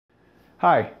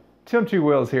Hi, Tim Two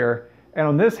Wheels here, and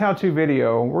on this how-to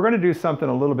video, we're going to do something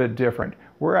a little bit different.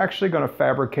 We're actually going to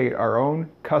fabricate our own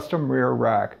custom rear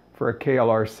rack for a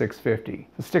KLR650.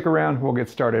 So stick around, we'll get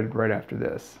started right after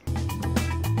this.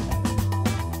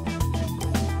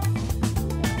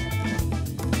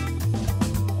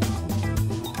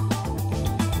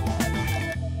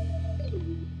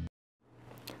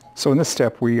 So in this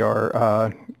step, we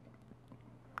are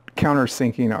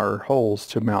countersinking our holes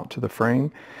to mount to the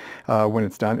frame. When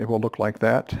it's done, it will look like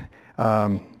that.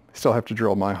 Still have to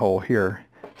drill my hole here.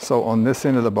 So on this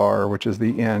end of the bar, which is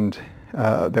the end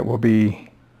that will be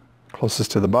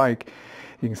closest to the bike,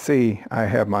 you can see I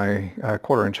have my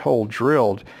 1/4-inch hole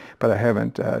drilled, but I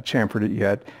haven't chamfered it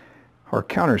yet or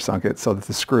countersunk it so that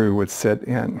the screw would sit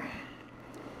in.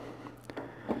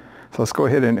 So let's go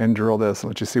ahead and drill this and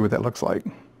let you see what that looks like.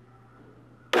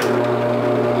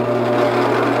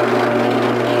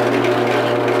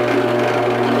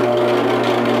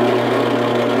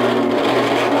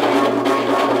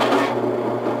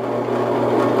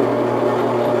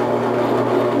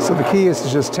 So the key is to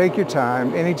just take your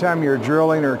time. Anytime you're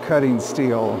drilling or cutting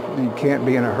steel, you can't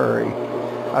be in a hurry.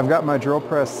 I've got my drill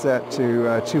press set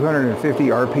to 250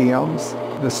 RPMs,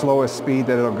 the slowest speed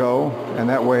that it'll go, and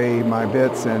that way my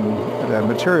bits and the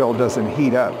material doesn't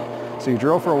heat up. So you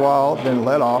drill for a while, then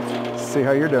let off, see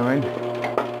how you're doing.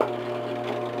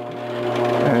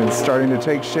 And it's starting to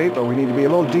take shape, but we need to be a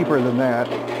little deeper than that.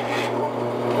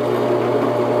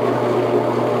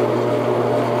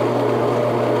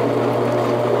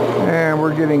 And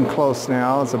we're getting close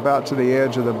now. It's about to the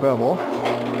edge of the bevel.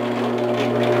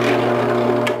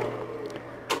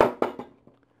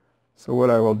 So what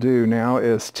I will do now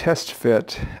is test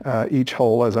fit each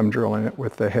hole as I'm drilling it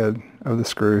with the head of the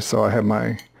screw. So I have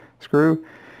my screw,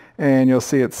 and you'll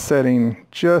see it's setting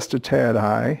just a tad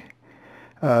high.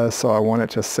 So I want it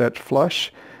to set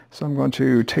flush. So I'm going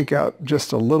to take out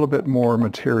just a little bit more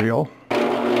material.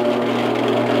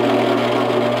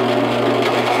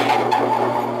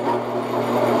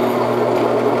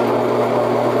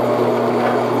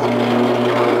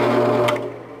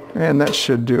 And that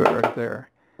should do it right there.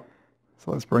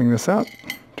 So let's bring this out,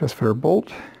 just for a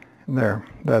bolt. And there,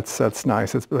 that's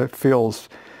nice. It feels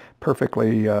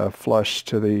perfectly flush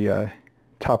to the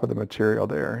top of the material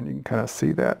there, and you can kind of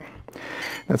see that.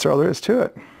 That's all there is to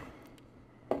it.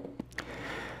 All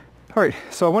right,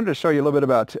 so I wanted to show you a little bit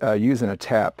about using a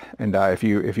tap and die. If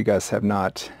you guys have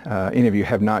not, any of you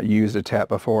have not used a tap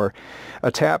before,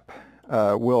 a tap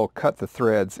will cut the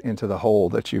threads into the hole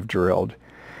that you've drilled.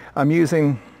 I'm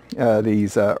using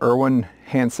these Irwin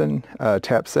Hansen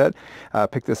tap set. I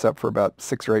picked this up for about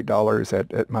 $6 or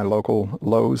 $8 at my local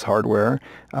Lowe's Hardware.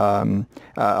 I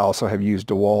also have used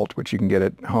DeWalt, which you can get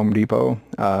at Home Depot,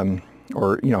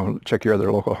 or check your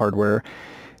other local hardware.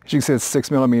 As you can see, it's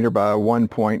 6mm by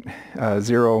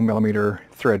 1.0mm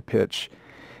thread pitch,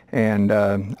 and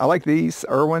I like these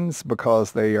Irwins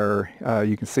because they are.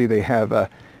 You can see they have a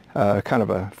kind of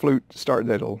a flute start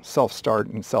that'll self-start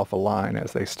and self-align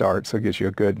as they start, so it gives you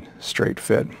a good straight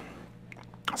fit.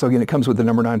 So again, it comes with the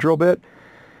number 9 drill bit.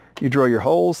 You drill your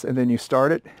holes and then you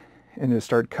start it and you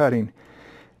start cutting.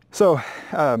 So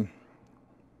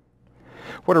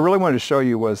what I really wanted to show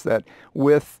you was that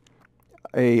with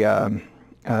a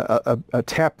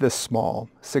tap this small,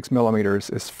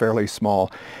 6mm is fairly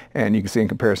small, and you can see in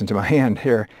comparison to my hand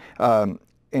here,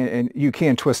 and you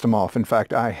can twist them off. In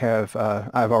fact, I've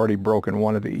already broken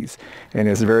one of these, and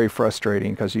it's very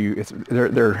frustrating because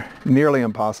they're nearly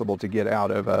impossible to get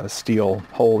out of a steel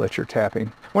hole that you're tapping.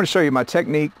 I want to show you my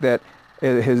technique that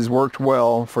has worked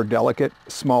well for delicate,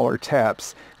 smaller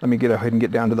taps. Let me get ahead and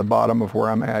get down to the bottom of where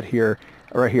I'm at here.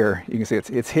 Right here, you can see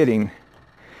it's hitting.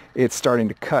 It's starting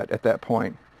to cut at that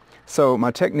point. So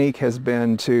my technique has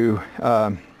been to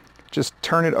just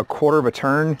turn it a 1/4 of a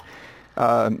turn.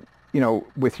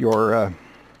 With your,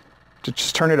 to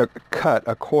just turn it cut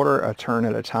a 1/4 a turn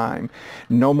at a time.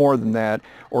 No more than that,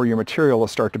 or your material will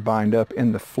start to bind up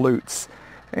in the flutes,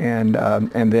 and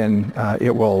then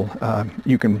it will,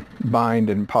 you can bind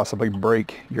and possibly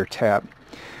break your tap.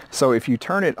 So if you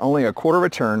turn it only a 1/4 of a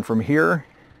turn from here,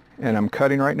 and I'm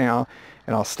cutting right now,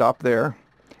 and I'll stop there,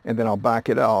 and then I'll back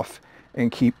it off and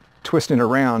keep twisting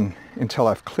around until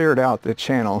I've cleared out the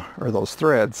channel or those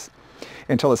threads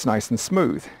until it's nice and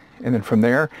smooth. And then from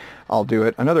there, I'll do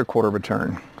it another 1/4 of a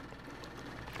turn.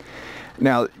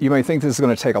 Now, you may think this is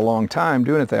going to take a long time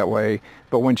doing it that way,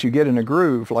 but once you get in a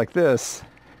groove like this,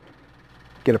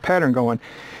 get a pattern going,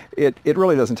 it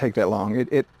really doesn't take that long.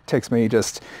 It takes me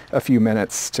just a few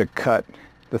minutes to cut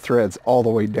the threads all the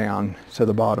way down to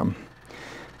the bottom.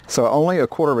 So only a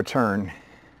 1/4 of a turn.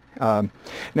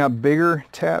 Now bigger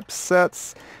tap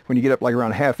sets, when you get up like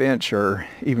around 1/2 inch or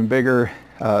even bigger,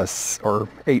 or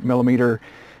 8 millimeter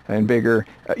and bigger,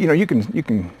 you know, you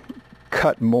can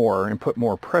cut more and put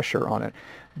more pressure on it.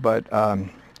 But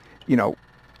you know,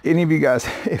 any of you guys,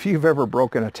 if you've ever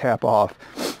broken a tap off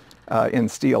in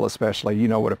steel especially, you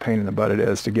know what a pain in the butt it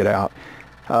is to get out.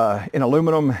 In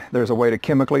aluminum, there's a way to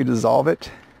chemically dissolve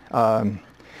it,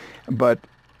 but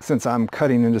since I'm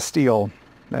cutting into steel,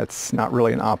 that's not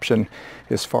really an option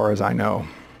as far as I know.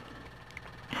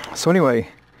 So anyway,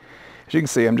 as you can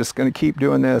see, I'm just going to keep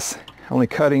doing this, only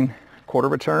cutting 1/4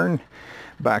 of a turn,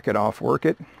 back it off, work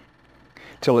it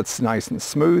till it's nice and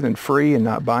smooth and free and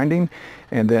not binding,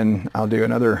 and then I'll do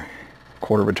another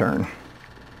 1/4 of a turn.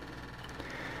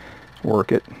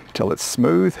 Work it till it's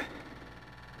smooth,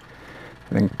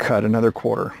 and then cut another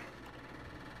 1/4.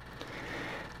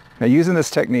 Now using this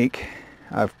technique,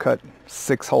 I've cut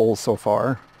 6 holes so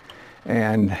far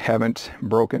and haven't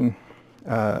broken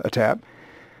a tap,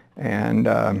 and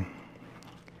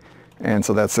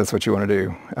so that's what you want to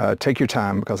do. Take your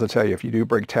time, because I tell you, if you do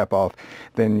break tap off,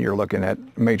 then you're looking at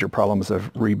major problems of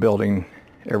rebuilding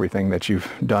everything that you've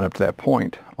done up to that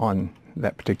point on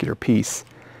that particular piece.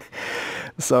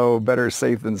 So better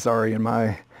safe than sorry in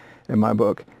my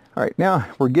book. All right, now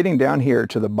we're getting down here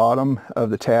to the bottom of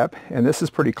the tap, and this is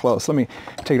pretty close. Let me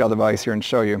take it out of the vise here and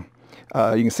show you.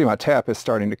 You can see my tap is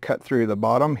starting to cut through the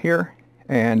bottom here,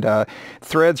 and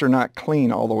threads are not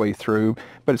clean all the way through,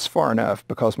 but it's far enough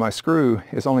because my screw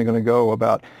is only going to go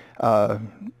about probably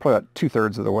about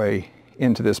 2/3 of the way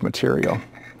into this material.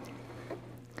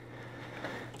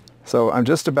 So I'm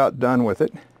just about done with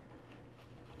it.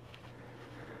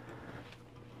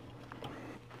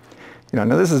 You know,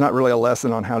 now this is not really a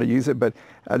lesson on how to use it, but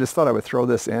I just thought I would throw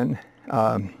this in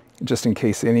just in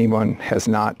case anyone is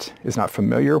not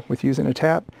familiar with using a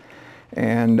tap,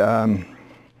 and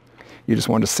you just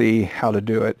want to see how to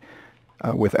do it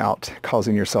without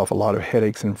causing yourself a lot of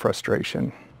headaches and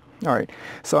frustration. All right,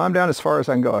 so I'm down as far as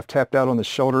I can go. I've tapped out on the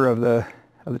shoulder of the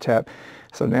tap,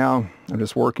 so now I'm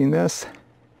just working this,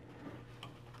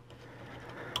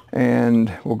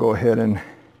 and we'll go ahead and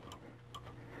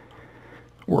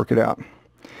work it out.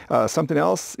 Something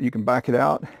else, you can back it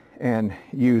out and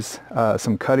use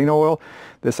some cutting oil.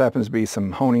 This happens to be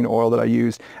some honing oil that I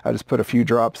used. I just put a few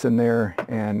drops in there,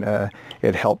 and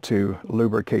it helped to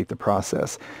lubricate the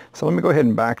process. So let me go ahead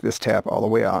and back this tap all the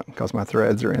way out, because my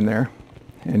threads are in there.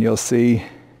 And you'll see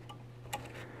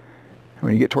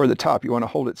when you get toward the top, you want to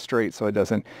hold it straight so it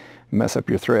doesn't mess up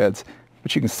your threads.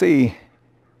 But you can see,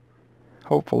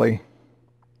 hopefully,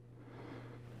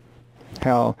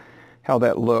 how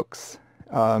that looks,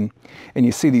 and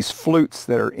you see these flutes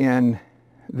that are in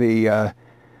the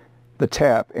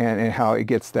tap, and how it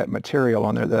gets that material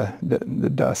on there, the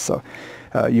dust. So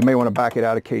you may want to back it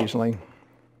out occasionally.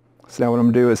 So now what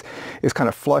I'm going to do is kind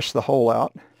of flush the hole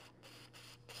out.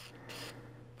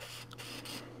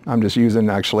 I'm just using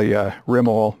actually rim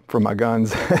oil from my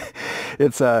guns.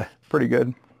 It's pretty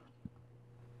good.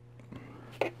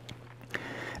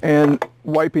 And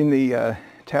wiping the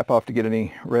tap off to get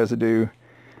any residue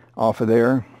off of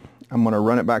there. I'm going to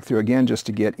run it back through again just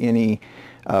to get any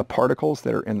particles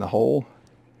that are in the hole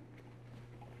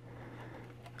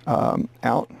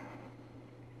out.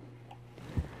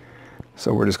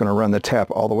 So we're just going to run the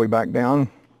tap all the way back down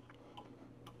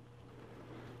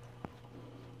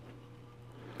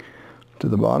to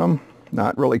the bottom.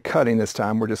 Not really cutting this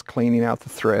time, we're just cleaning out the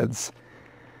threads,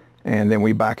 and then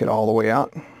we back it all the way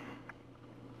out.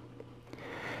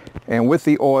 And with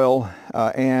the oil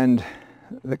and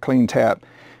the clean tap,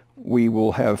 we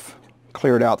will have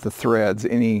cleared out the threads,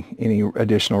 any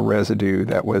additional residue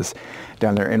that was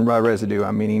down there. And by residue,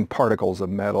 I'm meaning particles of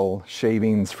metal,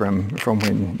 shavings from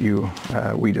when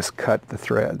we just cut the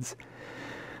threads.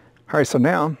 All right, so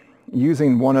now,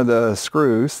 using one of the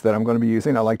screws that I'm going to be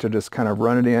using, I like to just kind of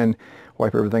run it in,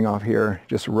 wipe everything off here,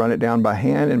 just run it down by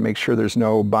hand and make sure there's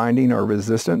no binding or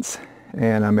resistance.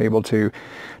 And I'm able to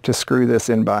screw this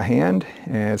in by hand,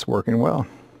 and it's working well.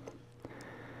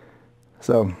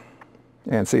 So,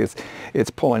 and see, it's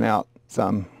pulling out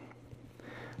some.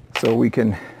 So we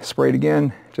can spray it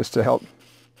again just to help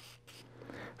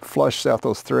flush out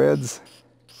those threads.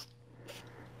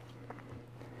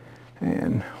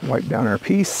 And wipe down our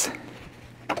piece.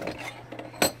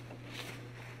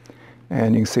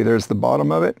 And you can see there's the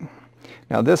bottom of it.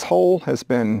 Now this hole has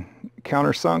been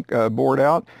countersunk, bored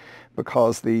out,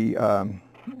 because the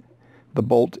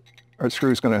bolt or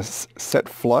screw is going to set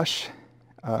flush,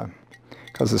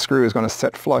 because the screw is going to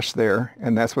set flush there,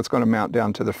 and that's what's going to mount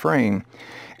down to the frame.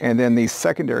 And then these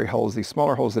secondary holes, these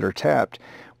smaller holes that are tapped,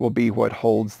 will be what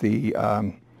holds the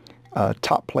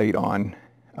top plate on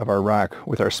of our rack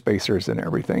with our spacers and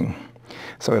everything.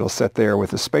 So it'll sit there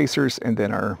with the spacers, and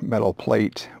then our metal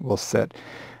plate will sit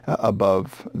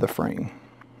above the frame.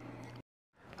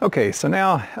 Okay, so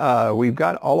now we've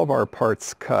got all of our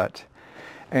parts cut,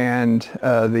 and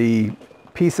the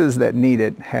pieces that need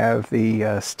it have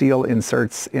the steel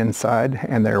inserts inside,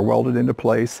 and they're welded into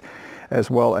place, as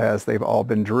well as they've all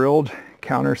been drilled,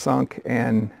 countersunk,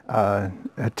 and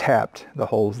tapped, the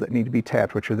holes that need to be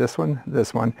tapped, which are this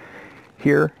one,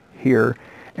 here, here,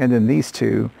 and then these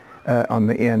two on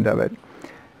the end of it.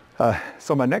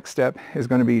 So my next step is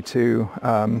going to be to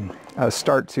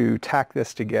start to tack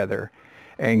this together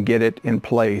and get it in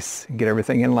place, get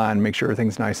everything in line, make sure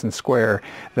everything's nice and square.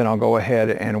 Then I'll go ahead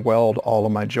and weld all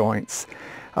of my joints.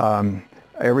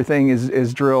 Everything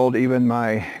is drilled, even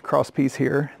my cross piece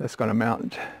here that's going to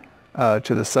mount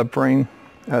to the subframe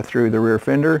through the rear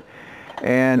fender.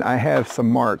 And I have some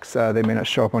marks, they may not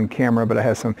show up on camera, but I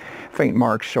have some faint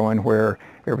marks showing where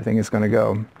everything is going to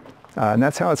go. And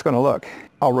that's how it's going to look.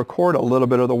 I'll record a little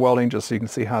bit of the welding just so you can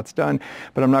see how it's done,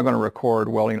 but I'm not going to record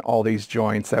welding all these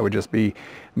joints. That would just be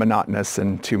monotonous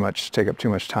and take up too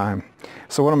much time.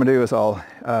 So what I'm going to do is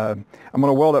I'm going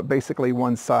to weld up basically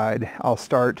one side. I'll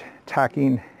start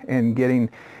tacking and getting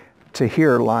to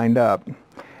here lined up.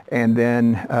 And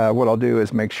then what I'll do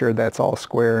is make sure that's all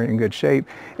square and in good shape.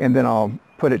 And then I'll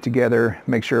put it together,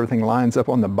 make sure everything lines up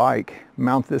on the bike,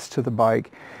 mount this to the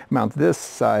bike, mount this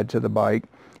side to the bike,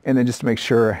 and then just to make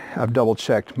sure I've double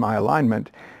checked my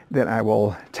alignment, then I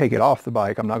will take it off the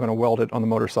bike. I'm not going to weld it on the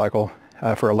motorcycle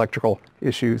for electrical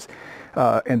issues,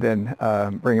 and then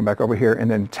bring it back over here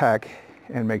and then tack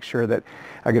and make sure that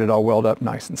I get it all welded up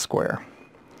nice and square.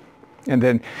 And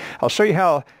then I'll show you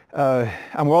how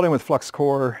I'm welding with flux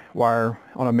core wire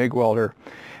on a MIG welder,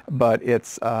 but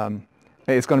it's going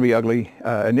to be ugly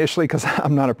initially because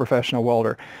I'm not a professional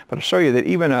welder. But I'll show you that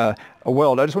even a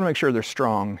weld, I just want to make sure they're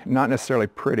strong, not necessarily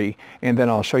pretty, and then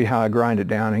I'll show you how I grind it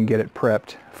down and get it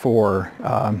prepped for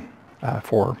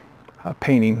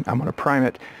painting. I'm going to prime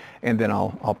it, and then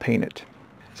I'll paint it.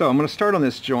 So I'm going to start on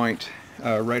this joint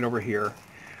right over here.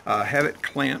 Have it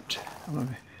clamped.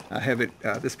 I have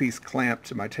this piece clamped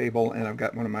to my table, and I've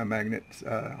got one of my magnets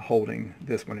holding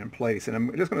this one in place. And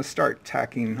I'm just going to start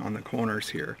tacking on the corners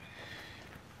here.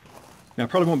 Now I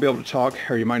probably won't be able to talk,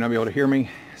 or you might not be able to hear me,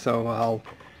 so I'll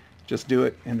just do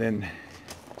it and then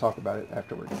talk about it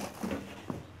afterwards.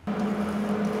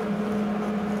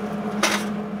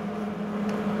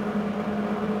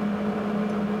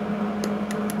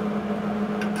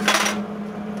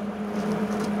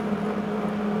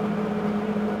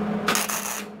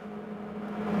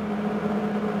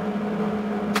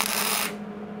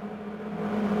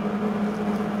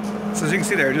 So as you can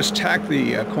see there, I just tacked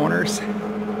the corners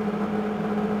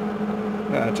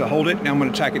to hold it. Now I'm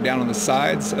going to tack it down on the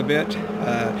sides a bit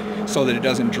so that it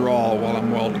doesn't draw while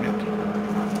I'm welding it.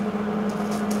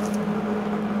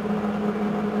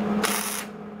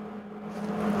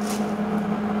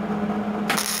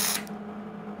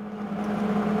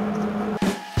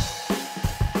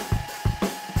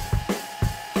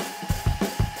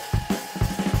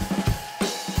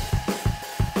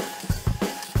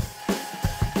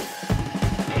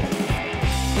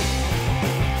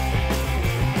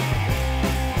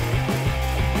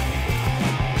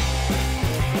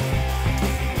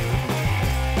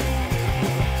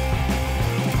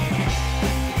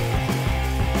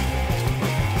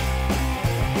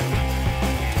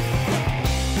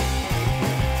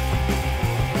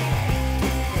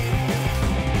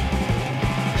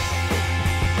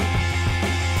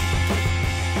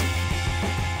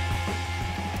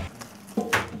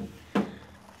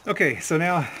 Okay, so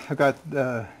now I've got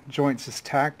the joints just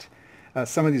tacked.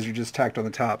 Some of these are just tacked on the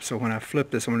top, so when I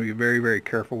flip this, I'm going to be very, very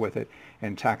careful with it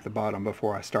and tack the bottom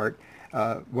before I start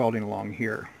welding along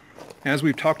here. As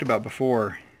we've talked about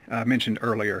before, mentioned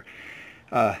earlier,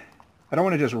 I don't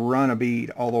want to just run a bead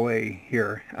all the way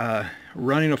here.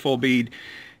 Running a full bead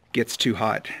gets too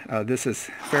hot. This is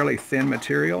fairly thin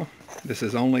material. This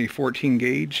is only 14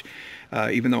 gauge.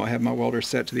 Even though I have my welder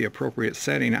set to the appropriate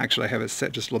setting, actually I have it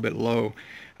set just a little bit low.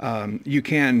 You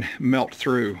can melt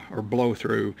through or blow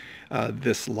through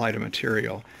this lighter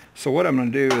material. So what I'm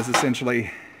going to do is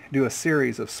essentially do a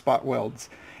series of spot welds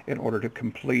in order to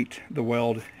complete the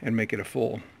weld and make it a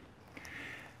full.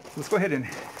 So let's go ahead and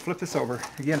flip this over.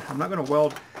 Again, I'm not going to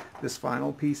weld this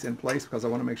final piece in place because I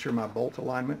want to make sure my bolt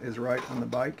alignment is right on the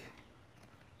bike.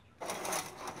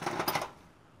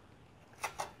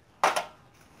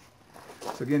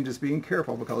 So again, just being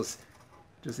careful because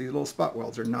just these little spot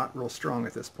welds are not real strong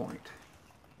at this point.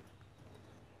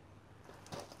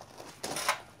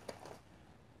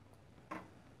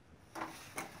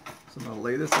 to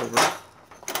lay this over it.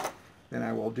 Then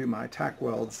I will do my tack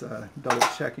welds, double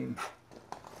checking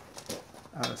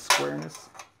squareness.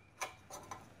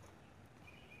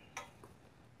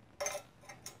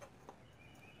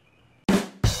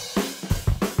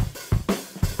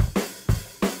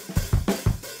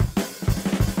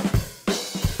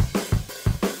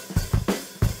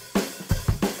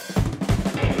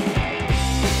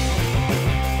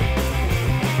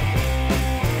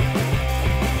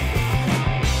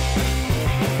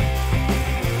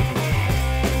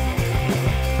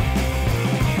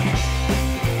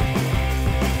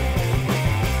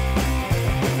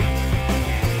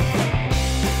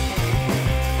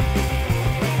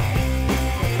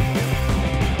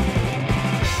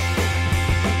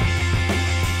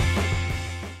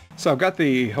 So I've got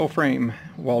the whole frame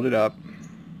welded up,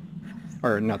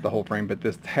 or not the whole frame, but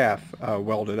this half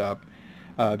welded up.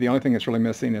 The only thing that's really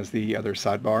missing is the other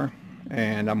sidebar,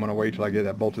 and I'm going to wait till I get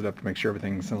that bolted up to make sure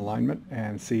everything's in alignment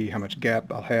and see how much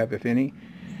gap I'll have, if any.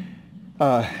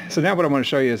 So now what I want to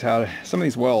show you is how some of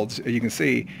these welds, you can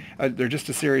see, they're just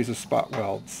a series of spot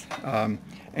welds,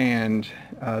 and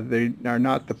they are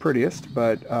not the prettiest,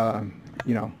 but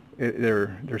you know,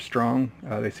 they're strong.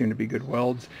 They seem to be good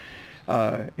welds.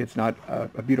 It's not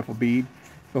a beautiful bead,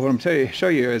 but what I'm going to show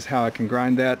you is how I can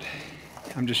grind that.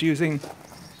 I'm just using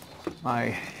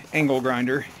my angle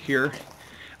grinder here,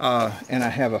 and I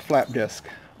have a flap disc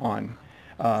on,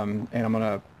 and I'm going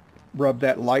to rub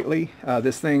that lightly.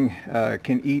 This thing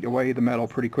can eat away the metal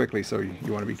pretty quickly, so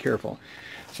you want to be careful.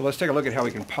 So let's take a look at how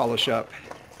we can polish up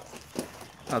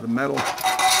the metal,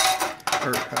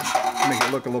 or make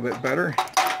it look a little bit better.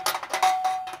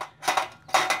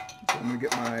 So I'm going to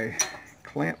get my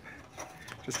clamp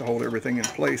just to hold everything in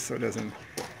place so it doesn't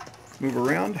move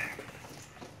around.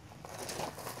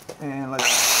 And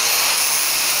let's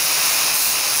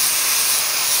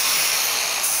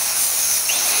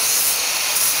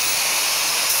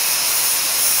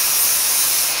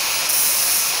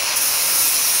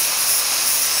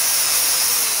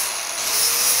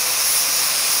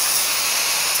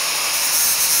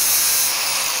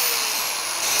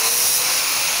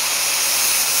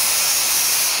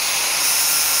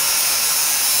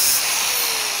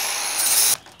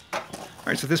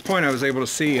Alright, so at this point I was able to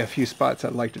see a few spots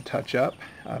I'd like to touch up,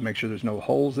 make sure there's no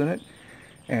holes in it,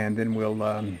 and then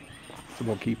we'll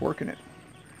keep working it.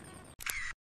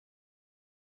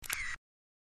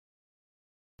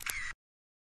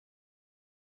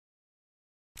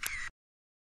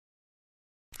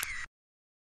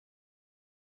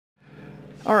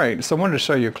 Alright, so I wanted to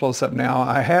show you a close-up now.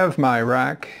 I have my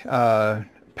rack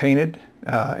painted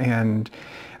and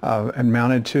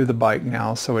mounted to the bike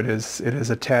now, so it is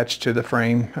attached to the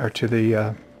frame, or to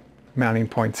the mounting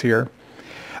points here.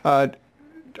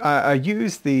 I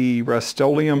use the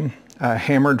Rust-Oleum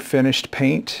hammered finished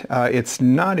paint. It's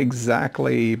not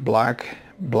exactly black.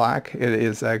 It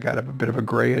is got a bit of a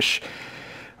grayish,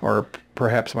 or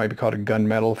perhaps it might be called a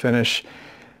gunmetal finish.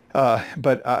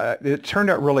 But it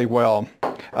turned out really well.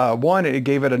 One, it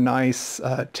gave it a nice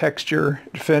texture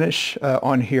finish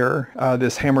on here.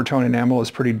 This hammer tone enamel is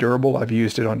pretty durable. I've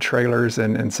used it on trailers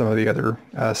and some of the other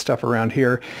stuff around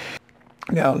here.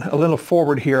 Now, a little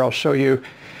forward here, I'll show you.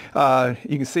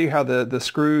 You can see how the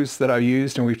screws that I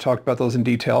used, and we've talked about those in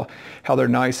detail, how they're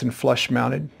nice and flush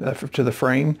mounted to the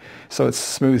frame, so it's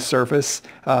a smooth surface.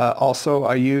 Also,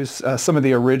 I use some of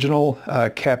the original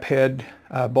cap head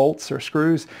bolts or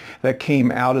screws that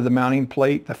came out of the mounting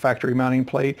plate, the factory mounting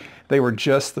plate. They were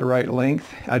just the right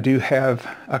length. I do have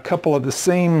a couple of the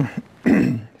same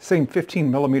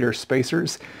 15 millimeter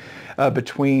spacers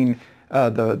between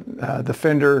the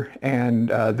fender and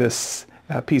this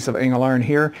piece of angle iron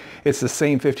here. It's the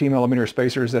same 15 millimeter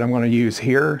spacers that I'm going to use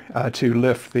here to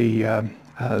lift the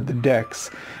decks,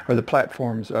 or the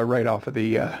platforms, right off of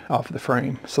the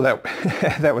frame. So that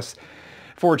that was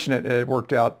fortunate. It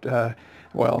worked out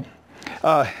well.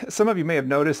 Some of you may have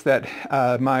noticed that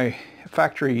my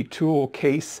factory tool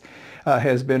case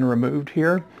has been removed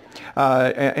here.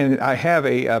 And I have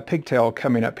a pigtail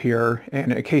coming up here,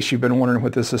 and in case you've been wondering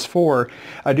what this is for,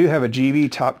 I do have a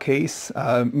GV top case.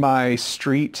 My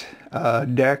street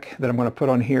deck that I'm going to put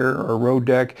on here, or road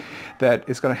deck, that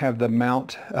is going to have the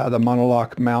mount, the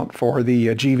monolock mount for the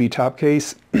GV top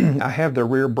case. I have the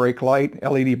rear brake light,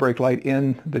 LED brake light,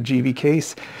 in the GV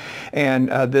case,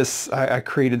 and I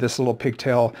created this little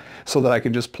pigtail so that I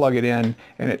can just plug it in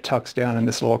and it tucks down in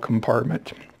this little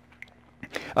compartment.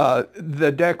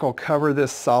 The deck will cover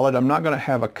this solid. I'm not going to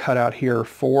have a cutout here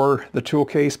for the tool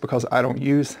case because I don't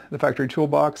use the factory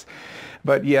toolbox,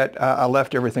 but yet I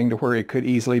left everything to where it could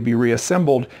easily be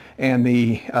reassembled, and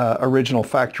the original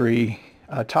factory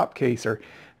top case, or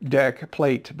deck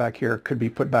plate back here could be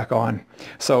put back on.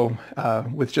 So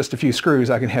with just a few screws,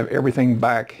 I can have everything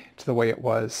back to the way it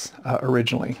was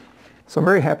originally. So I'm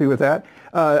very happy with that.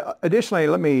 Additionally,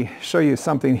 let me show you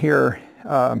something here.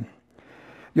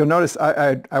 You'll notice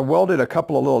I welded a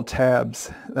couple of little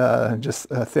tabs, just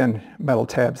thin metal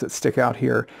tabs that stick out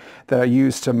here that I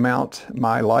use to mount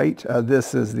my light.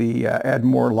 This is the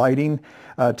AdMore lighting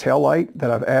tail light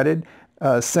that I've added.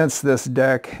 Since this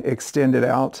deck extended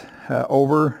out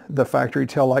over the factory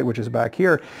tail light, which is back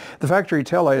here, the factory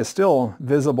tail light is still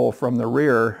visible from the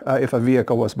rear if a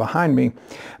vehicle was behind me.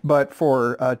 But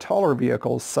for taller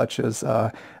vehicles such as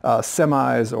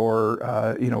semis or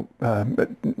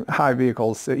high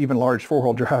vehicles, even large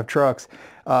four-wheel drive trucks,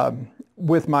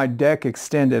 with my deck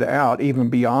extended out even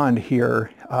beyond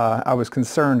here, I was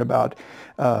concerned about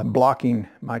blocking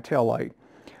my tail light.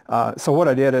 So what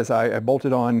I did is I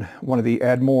bolted on one of the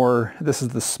AdMore, this is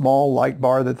the small light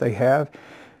bar that they have,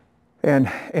 and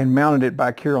mounted it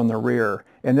back here on the rear.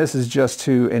 And this is just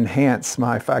to enhance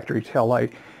my factory tail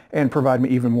light and provide me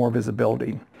even more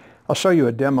visibility. I'll show you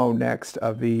a demo next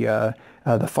of the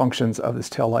functions of this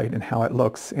tail light and how it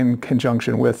looks in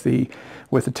conjunction with the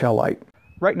tail light.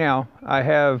 Right now I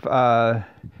have,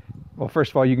 well,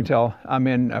 first of all, you can tell I'm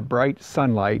in a bright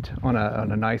sunlight on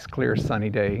a nice clear sunny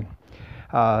day.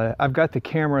 I've got the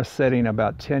camera setting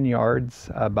about 10 yards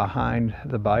behind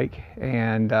the bike,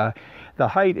 and the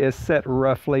height is set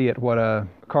roughly at what a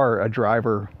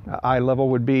driver eye level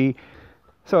would be.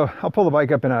 So I'll pull the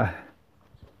bike up in a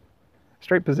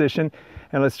straight position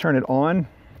and let's turn it on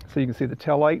so you can see the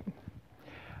tail light.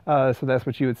 So that's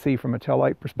what you would see from a tail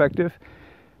light perspective.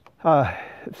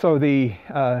 So the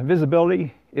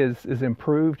visibility is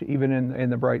improved even in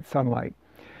the bright sunlight.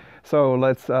 So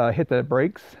let's hit the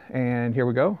brakes, and here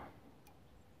we go.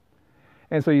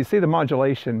 And so you see the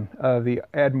modulation of the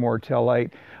AdMore tail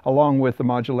light along with the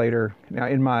modulator. Now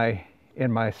in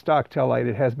my stock tail light,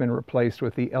 it has been replaced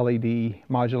with the LED,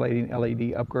 modulating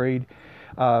LED upgrade.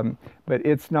 But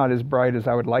it's not as bright as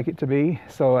I would like it to be,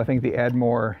 so I think the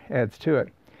AdMore adds to it.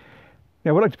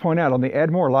 Now, what I'd like to point out on the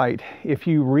AdMore light, if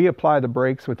you reapply the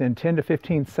brakes within 10 to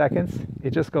 15 seconds,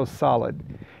 it just goes solid.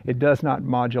 It does not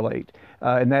modulate,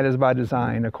 and that is by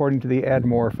design. According to the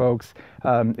AdMore folks,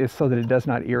 it's so that it does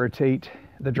not irritate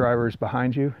the drivers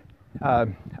behind you. I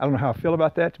don't know how I feel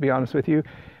about that, to be honest with you.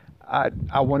 I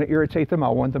want to irritate them. I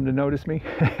want them to notice me,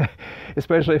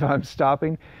 especially if I'm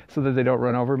stopping so that they don't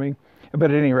run over me. But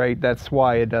at any rate, that's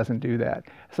why it doesn't do that.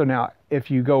 So now,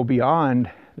 if you go beyond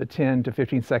the 10 to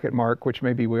 15 second mark, which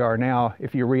maybe we are now,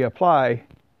 if you reapply,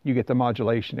 you get the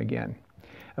modulation again.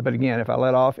 But again, if I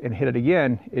let off and hit it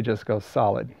again, it just goes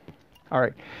solid. All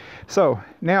right, so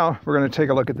now we're going to take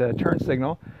a look at the turn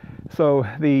signal. So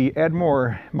the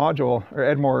AdMore module, or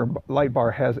AdMore light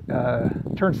bar, has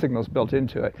turn signals built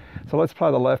into it. So let's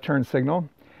apply the left turn signal,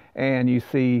 and you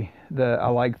see I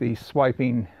like the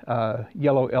swiping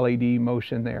yellow LED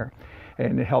motion there,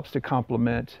 and it helps to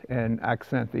complement and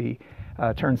accent the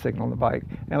turn signal on the bike.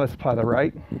 Now let's apply the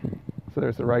right. So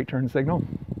there's the right turn signal.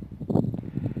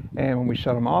 And when we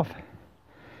shut them off,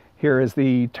 here is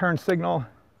the turn signal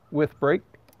with brake.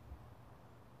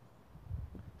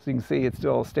 So you can see it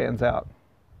still stands out.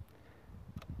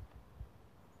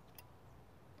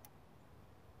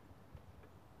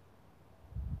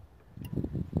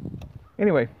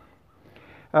 Anyway,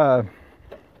 so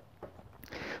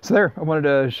there, I wanted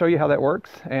to show you how that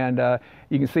works, and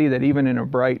you can see that even in a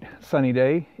bright sunny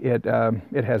day, it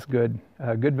has good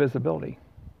visibility.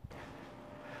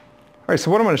 All right,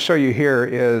 so what I'm going to show you here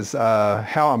is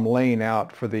how I'm laying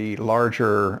out for the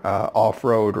larger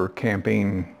off-road or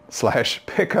camping /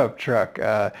 pickup truck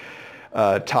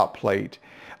top plate.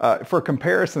 For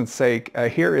comparison's sake,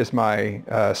 here is my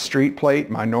street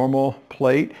plate, my normal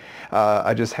plate.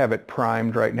 I just have it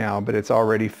primed right now, but it's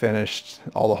already finished.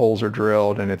 All the holes are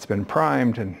drilled and it's been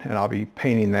primed, and I'll be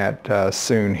painting that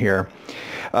soon here.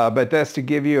 But that's to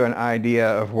give you an idea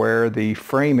of where the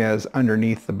frame is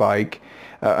underneath the bike,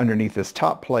 underneath this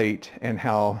top plate, and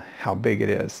how big it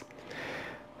is.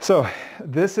 So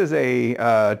this is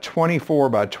a 24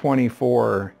 by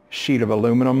 24 sheet of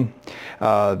aluminum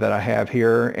that I have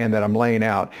here and that I'm laying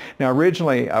out. Now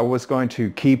originally I was going to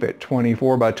keep it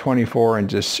 24 by 24 and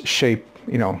just shape,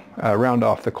 round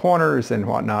off the corners and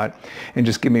whatnot, and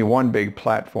just give me one big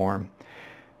platform.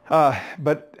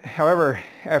 But however,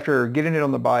 after getting it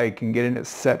on the bike and getting it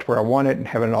set where I want it and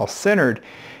having it all centered,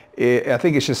 I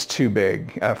think it's just too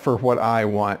big for what I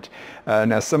want.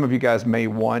 Now some of you guys may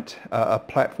want a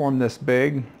platform this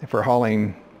big for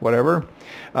hauling whatever.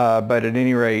 But at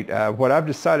any rate, what I've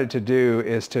decided to do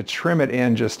is to trim it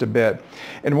in just a bit.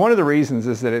 And one of the reasons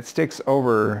is that it sticks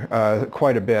over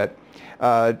quite a bit.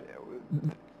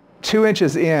 2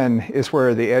 inches in is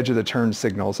where the edge of the turn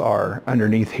signals are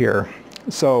underneath here.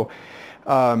 So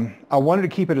I wanted to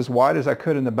keep it as wide as I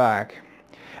could in the back,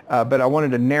 but I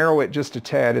wanted to narrow it just a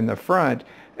tad in the front.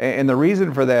 And the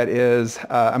reason for that is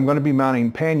I'm going to be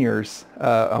mounting panniers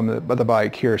on the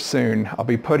bike here soon. I'll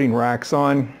be putting racks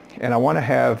on, and I want to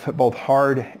have both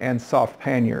hard and soft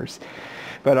panniers.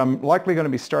 But I'm likely going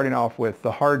to be starting off with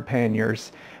the hard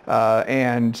panniers,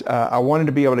 and I wanted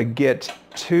to be able to get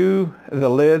to the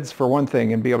lids for one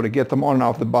thing and be able to get them on and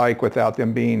off the bike without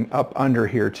them being up under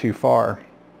here too far.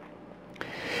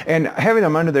 And having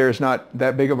them under there is not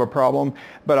that big of a problem,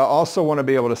 but I also want to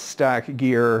be able to stack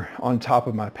gear on top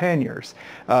of my panniers,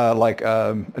 like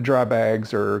dry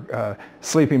bags or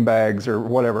sleeping bags or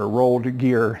whatever, rolled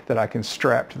gear that I can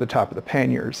strap to the top of the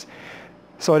panniers.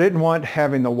 So I didn't want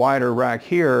having the wider rack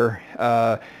here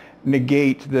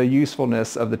negate the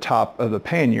usefulness of the top of the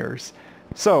panniers.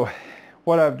 So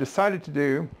what I've decided to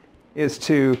do is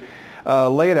to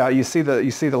lay it out. You see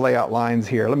the layout lines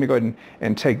here. Let me go ahead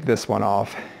and take this one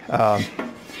off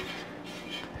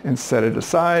and set it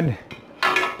aside.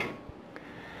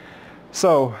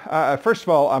 So first of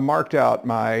all, I marked out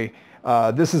my,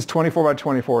 this is 24 by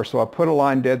 24, so I put a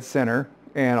line dead center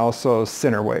and also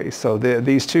centerway. So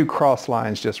these two cross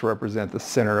lines just represent the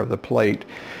center of the plate.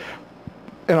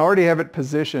 And I already have it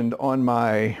positioned on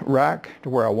my rack to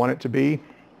where I want it to be.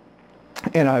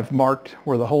 And I've marked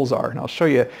where the holes are. And I'll show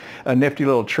you a nifty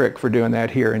little trick for doing that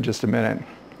here in just a minute.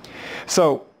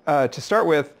 So to start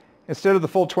with, instead of the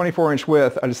full 24-inch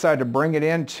width, I decided to bring it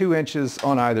in 2 inches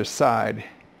on either side.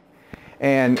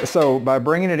 And so by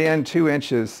bringing it in 2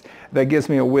 inches, that gives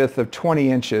me a width of 20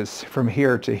 inches from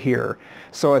here to here.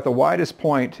 So at the widest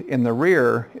point in the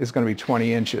rear is going to be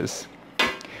 20 inches.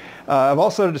 I've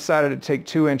also decided to take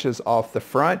 2 inches off the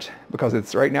front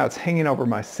because right now it's hanging over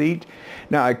my seat.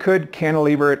 Now I could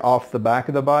cantilever it off the back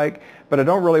of the bike, but I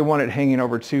don't really want it hanging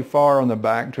over too far on the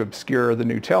back to obscure the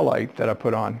new tail light that I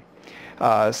put on.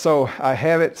 So I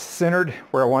have it centered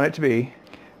where I want it to be.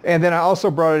 And then I also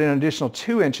brought it in an additional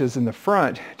 2 inches in the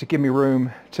front to give me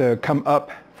room to come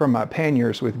up from my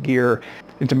panniers with gear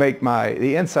and to make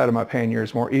the inside of my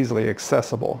panniers more easily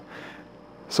accessible.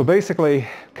 So basically,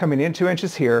 coming in 2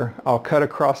 inches here, I'll cut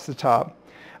across the top.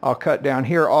 I'll cut down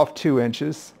here off 2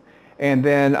 inches. And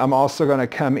then I'm also going to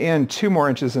come in 2 more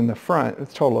inches in the front, a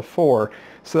total of 4.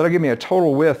 So that'll give me a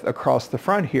total width across the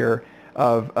front here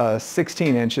of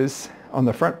 16 inches on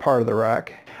the front part of the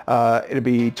rack. It'll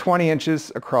be 20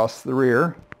 inches across the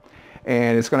rear,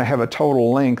 and it's going to have a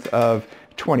total length of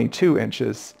 22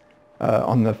 inches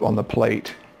on the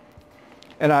plate.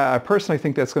 And I personally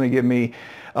think that's going to give me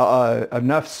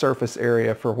enough surface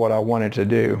area for what I wanted to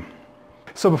do.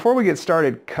 So before we get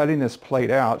started cutting this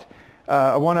plate out,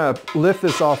 I want to lift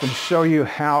this off and show you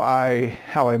how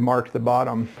I marked the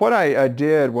bottom. What I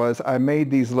did was I made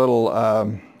these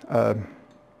little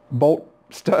bolt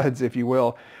studs, if you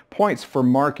will, points for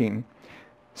marking.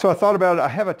 So I thought about it. I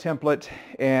have a template,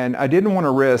 and I didn't want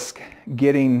to risk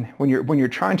getting, when you're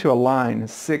trying to align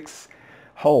 6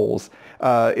 holes,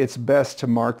 it's best to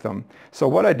mark them. So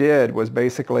what I did was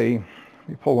basically, let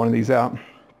me pull one of these out.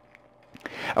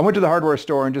 I went to the hardware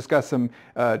store and just got some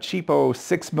cheapo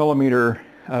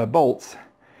 6mm bolts,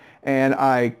 and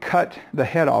I cut the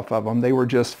head off of them. They were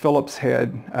just Phillips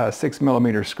head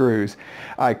 6mm screws.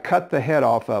 I cut the head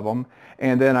off of them,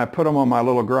 and then I put them on my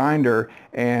little grinder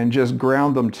and just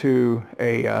ground them to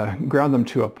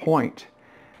a point.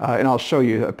 And I'll show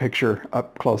you a picture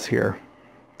up close here.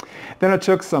 Then I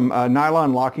took some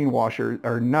nylon locking washer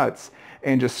or nuts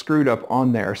and just screwed up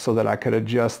on there so that I could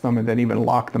adjust them and then even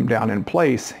lock them down in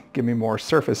place, give me more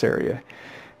surface area.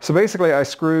 So basically I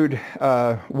screwed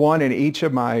one in each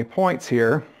of my points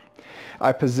here.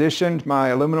 I positioned my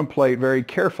aluminum plate very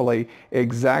carefully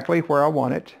exactly where I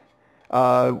want it.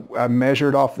 I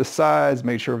measured off the sides,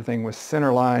 made sure everything was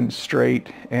center line,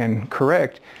 straight, and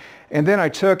correct. And then I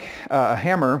took a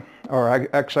hammer, or I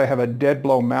actually have a dead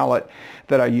blow mallet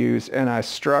that I use, and I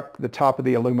struck the top of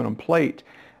the aluminum plate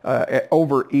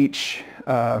over each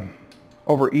of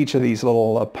these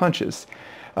little punches.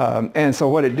 And so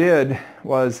what it did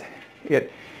was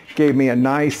it gave me a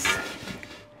nice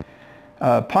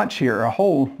punch here, a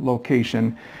hole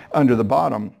location under the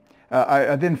bottom.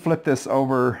 I then flipped this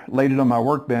over, laid it on my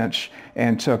workbench,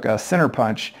 and took a center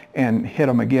punch and hit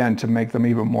them again to make them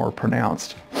even more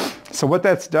pronounced. So what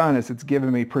that's done is it's given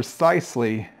me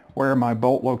precisely where my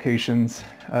bolt locations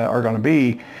are going to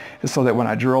be, so that when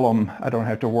I drill them, I don't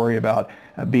have to worry about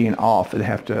being off and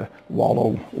have to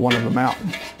wallow one of them out.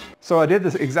 So I did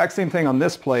this exact same thing on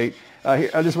this plate.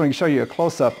 I just want to show you a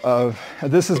close-up of,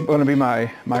 this is going to be my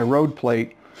road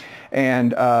plate,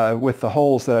 and with the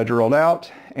holes that I drilled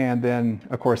out. And then,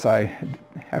 of course,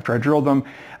 after I drilled them,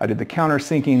 I did the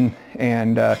countersinking,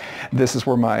 and this is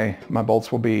where my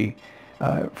bolts will be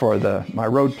for my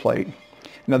road plate.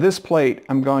 Now this plate,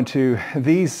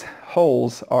 these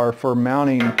holes are for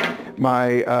mounting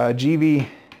my GV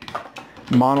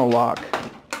monolock.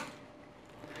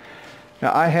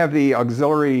 Now I have the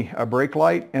auxiliary brake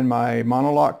light in my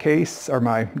monolock case, or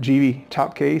my GV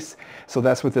top case, so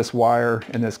that's what this wire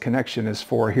and this connection is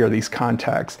for here, these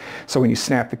contacts. So when you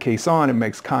snap the case on, it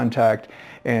makes contact,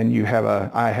 and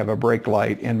I have a brake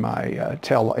light in my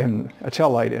tail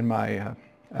light in my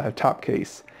top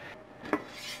case.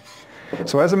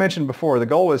 So as I mentioned before, the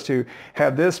goal is to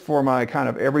have this for my kind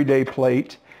of everyday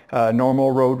plate,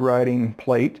 normal road riding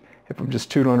plate, if I'm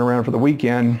just tootling around for the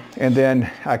weekend, and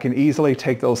then I can easily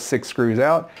take those 6 screws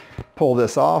out, pull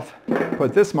this off,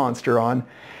 put this monster on,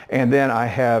 and then I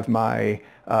have my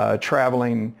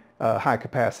traveling high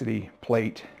capacity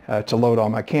plate to load all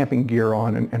my camping gear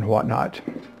on and whatnot.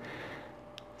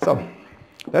 So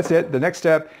that's it. The next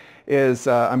step is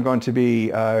I'm going to be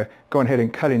going ahead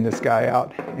and cutting this guy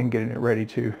out and getting it ready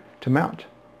to mount.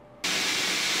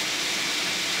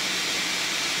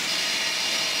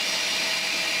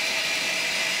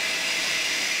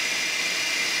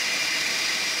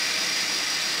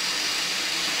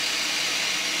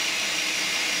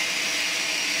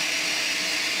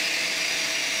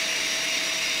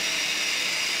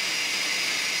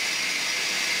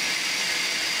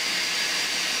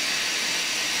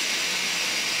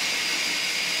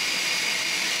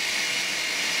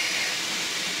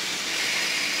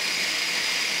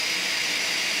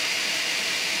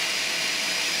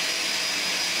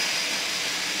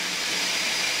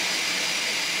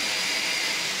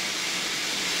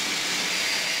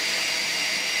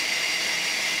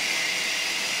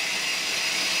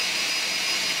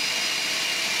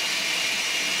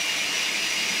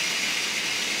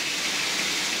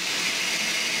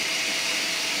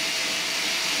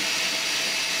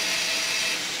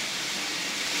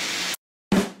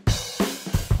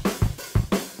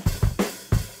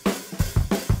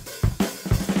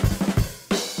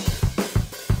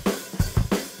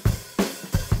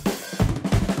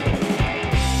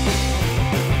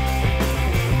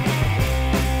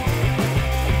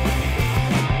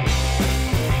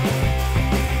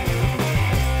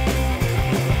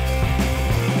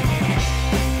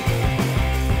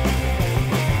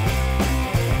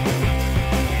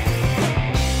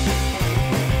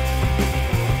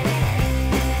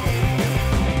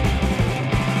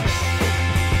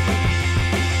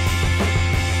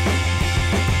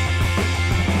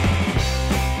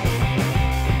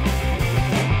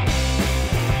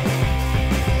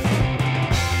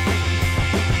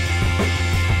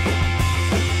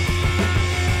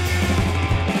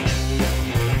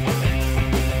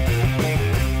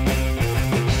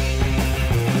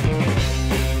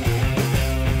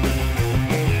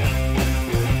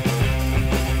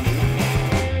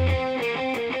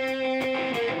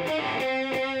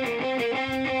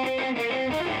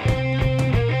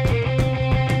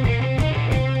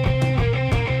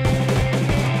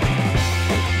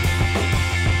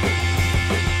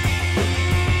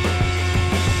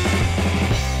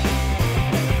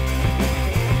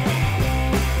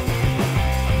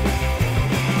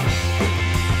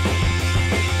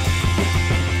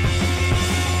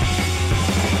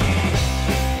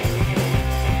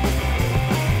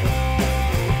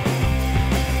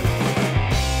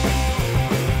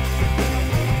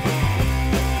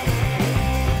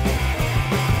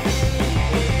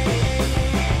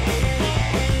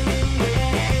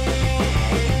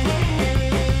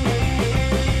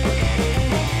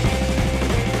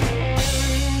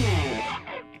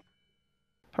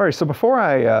 All right, so before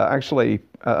I actually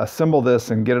assemble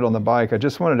this and get it on the bike, I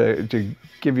just wanted to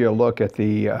give you a look at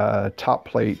the top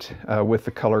plate with the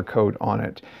color coat on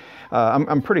it.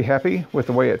 I'm pretty happy with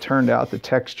the way it turned out, the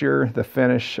texture, the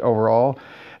finish overall.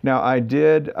 Now I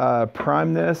did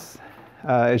prime this.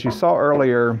 As you saw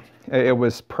earlier, it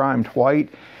was primed white.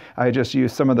 I just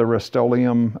used some of the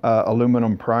Rust-Oleum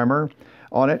aluminum primer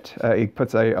on it. It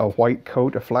puts a white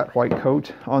coat, a flat white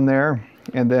coat on there.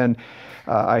 And then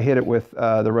I hit it with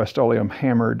the Rust-Oleum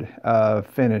hammered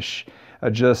finish.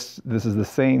 This is the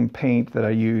same paint that I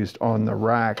used on the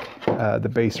rack, the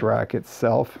base rack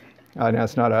itself. Now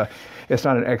it's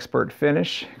not an expert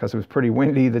finish because it was pretty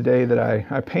windy the day that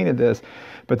I painted this,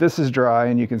 but this is dry,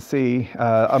 and you can see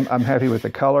I'm happy with the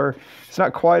color. It's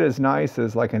not quite as nice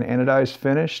as like an anodized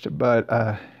finish,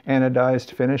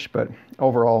 but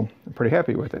overall I'm pretty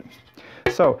happy with it.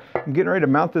 So I'm getting ready to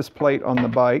mount this plate on the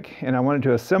bike, and I wanted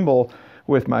to assemble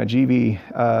with my GV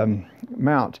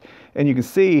mount. And you can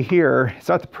see here, it's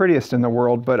not the prettiest in the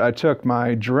world, but I took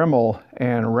my Dremel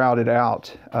and routed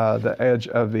out the edge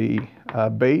of the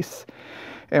base.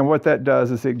 And what that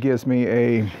does is it gives me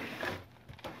a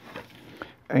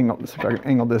angle. Let's see if I can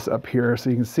angle this up here so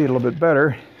you can see it a little bit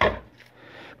better.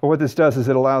 But what this does is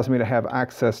it allows me to have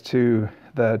access to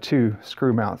the two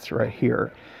screw mounts right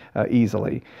here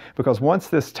easily. Because once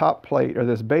this top plate or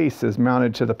this base is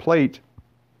mounted to the plate,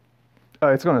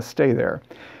 it's going to stay there.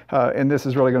 And this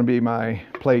is really going to be my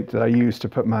plate that I use to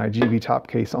put my GV top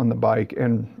case on the bike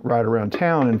and ride around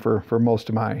town and for most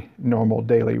of my normal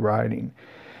daily riding.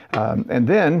 And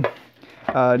then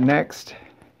next,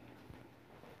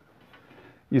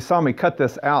 you saw me cut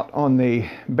this out on the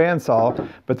bandsaw,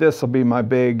 but this will be my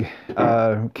big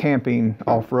camping,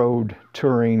 off-road,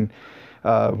 touring,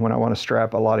 when I want to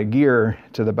strap a lot of gear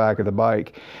to the back of the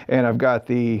bike. And I've got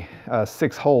the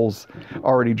 6 holes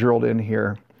already drilled in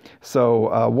here.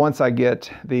 So once I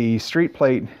get the street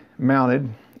plate mounted,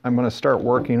 I'm going to start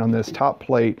working on this top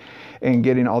plate and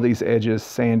getting all these edges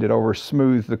sanded over,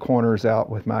 smooth the corners out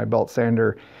with my belt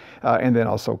sander, and then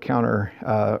also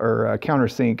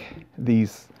countersink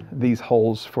these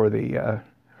holes for the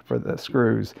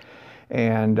screws.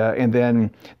 And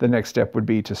then the next step would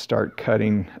be to start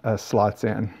cutting slots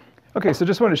in. Okay, so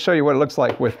just wanted to show you what it looks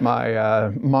like with my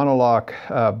monolock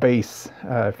base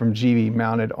from GV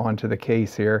mounted onto the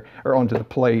case here, or onto the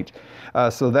plate.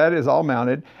 So that is all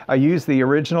mounted. I used the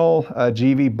original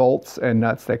GV bolts and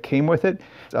nuts that came with it.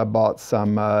 I bought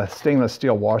some stainless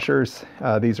steel washers.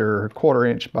 These are 1/4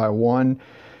 inch by 1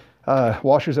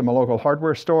 washers at my local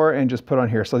hardware store, and just put on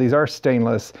here. So these are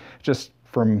stainless, just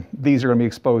from these are going to be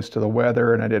exposed to the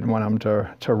weather, and I didn't want them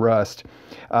to rust.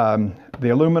 The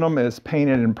aluminum is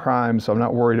painted and primed, so I'm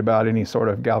not worried about any sort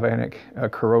of galvanic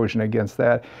corrosion against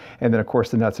that. And then of course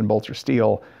the nuts and bolts are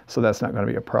steel, so that's not going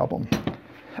to be a problem.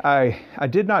 I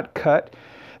did not cut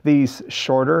these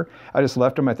shorter. I just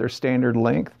left them at their standard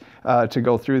length to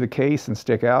go through the case and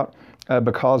stick out.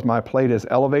 Because my plate is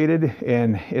elevated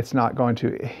and it's not going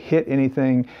to hit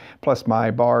anything, plus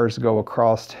my bars go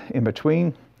across in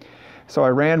between. So I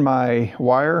ran my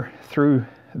wire through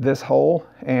this hole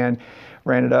and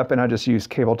ran it up, and I just used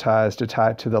cable ties to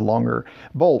tie it to the longer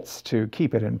bolts to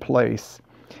keep it in place.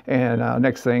 And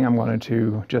next thing, I'm going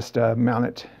to just mount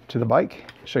it to the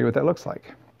bike, show you what that looks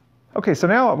like. Okay, so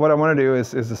now what I want to do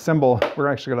is assemble. We're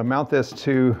actually going to mount this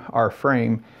to our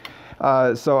frame.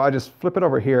 So I just flip it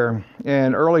over here,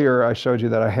 and earlier I showed you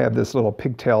that I have this little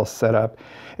pigtail set up,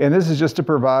 and this is just to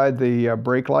provide the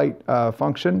brake light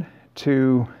function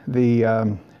to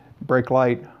the brake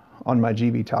light on my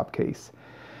GV top case.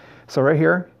 So right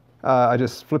here, I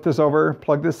just flip this over,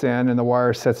 plug this in, and the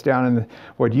wire sets down in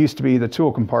what used to be the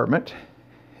tool compartment.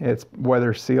 It's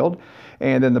weather sealed,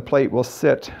 and then the plate will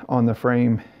sit on the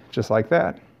frame just like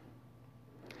that.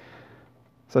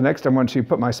 So next I'm going to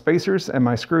put my spacers and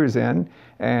my screws in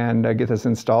and get this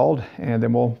installed, and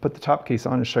then we'll put the top case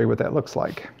on and show you what that looks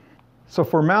like. So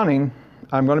for mounting,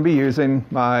 I'm going to be using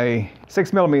my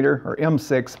 6mm or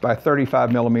M6 by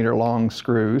 35mm long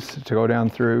screws to go down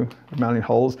through the mounting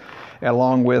holes,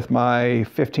 along with my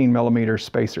 15mm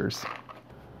spacers.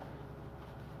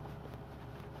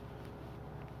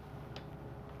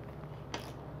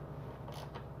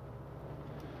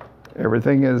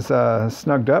 Everything is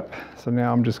snugged up, so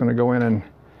now I'm just going to go in and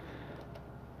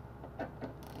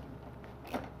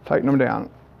tighten them down.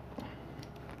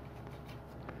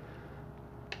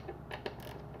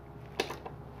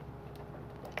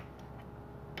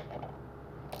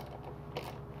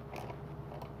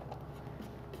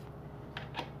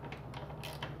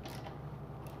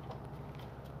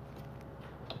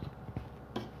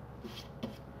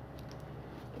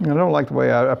 I don't like the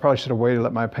way, I probably should have waited to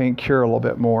let my paint cure a little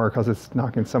bit more because it's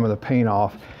knocking some of the paint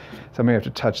off. So I may have to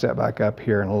touch that back up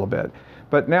here in a little bit.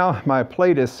 But now my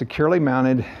plate is securely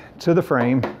mounted to the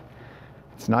frame.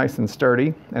 It's nice and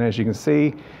sturdy. And as you can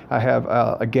see, I have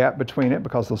a gap between it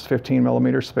because of those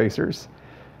 15mm spacers.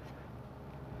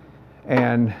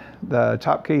 And the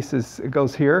top case it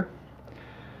goes here.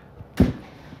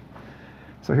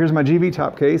 So here's my GV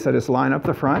top case. I just line up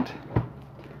the front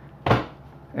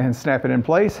and snap it in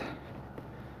place,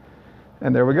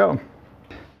 and there we go.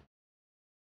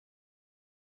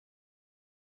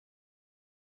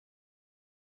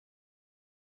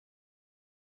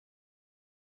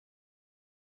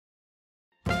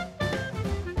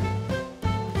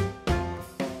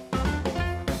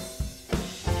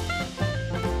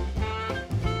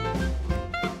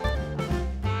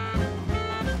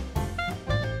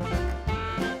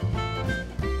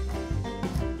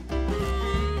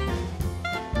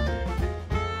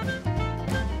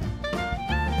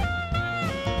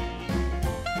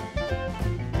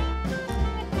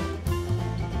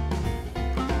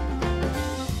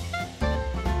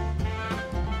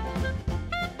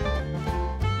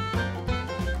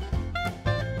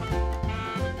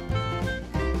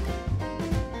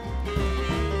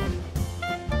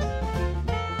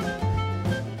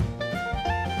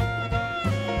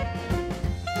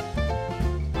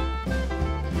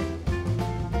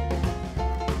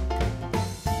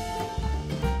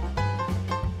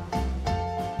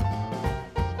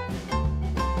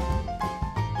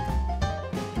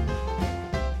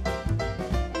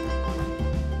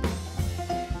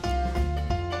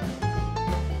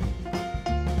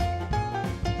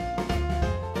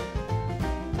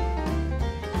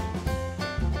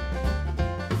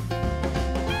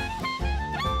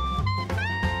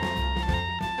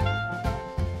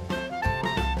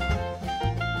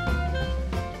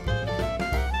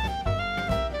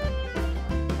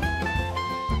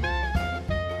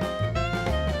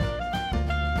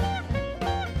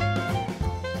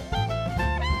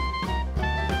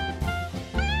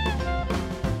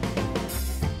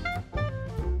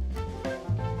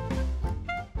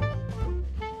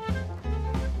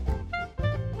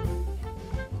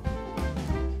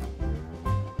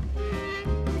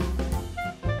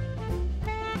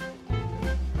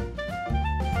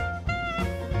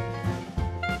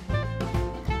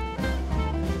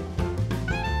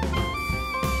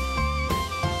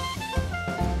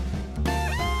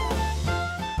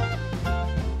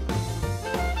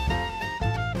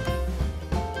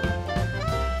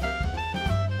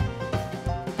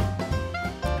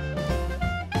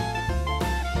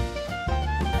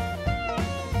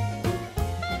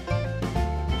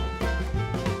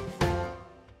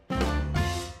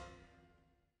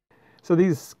 So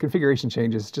these configuration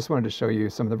changes, just wanted to show you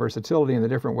some of the versatility and the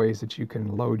different ways that you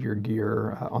can load your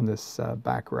gear on this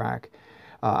back rack.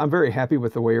 I'm very happy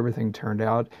with the way everything turned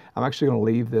out. I'm actually going to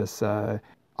leave this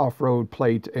off-road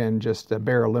plate and just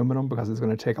bare aluminum because it's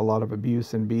going to take a lot of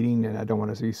abuse and beating, and I don't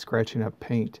want to be scratching up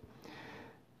paint.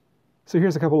 So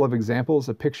here's a couple of examples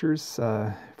of pictures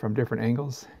from different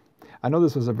angles. I know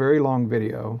this was a very long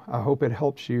video. I hope it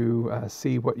helps you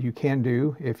see what you can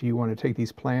do if you want to take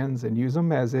these plans and use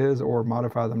them as is or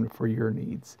modify them for your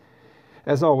needs.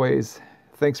 As always,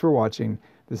 thanks for watching.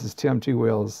 This is Tim Two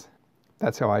Wheels.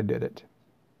 That's how I did it.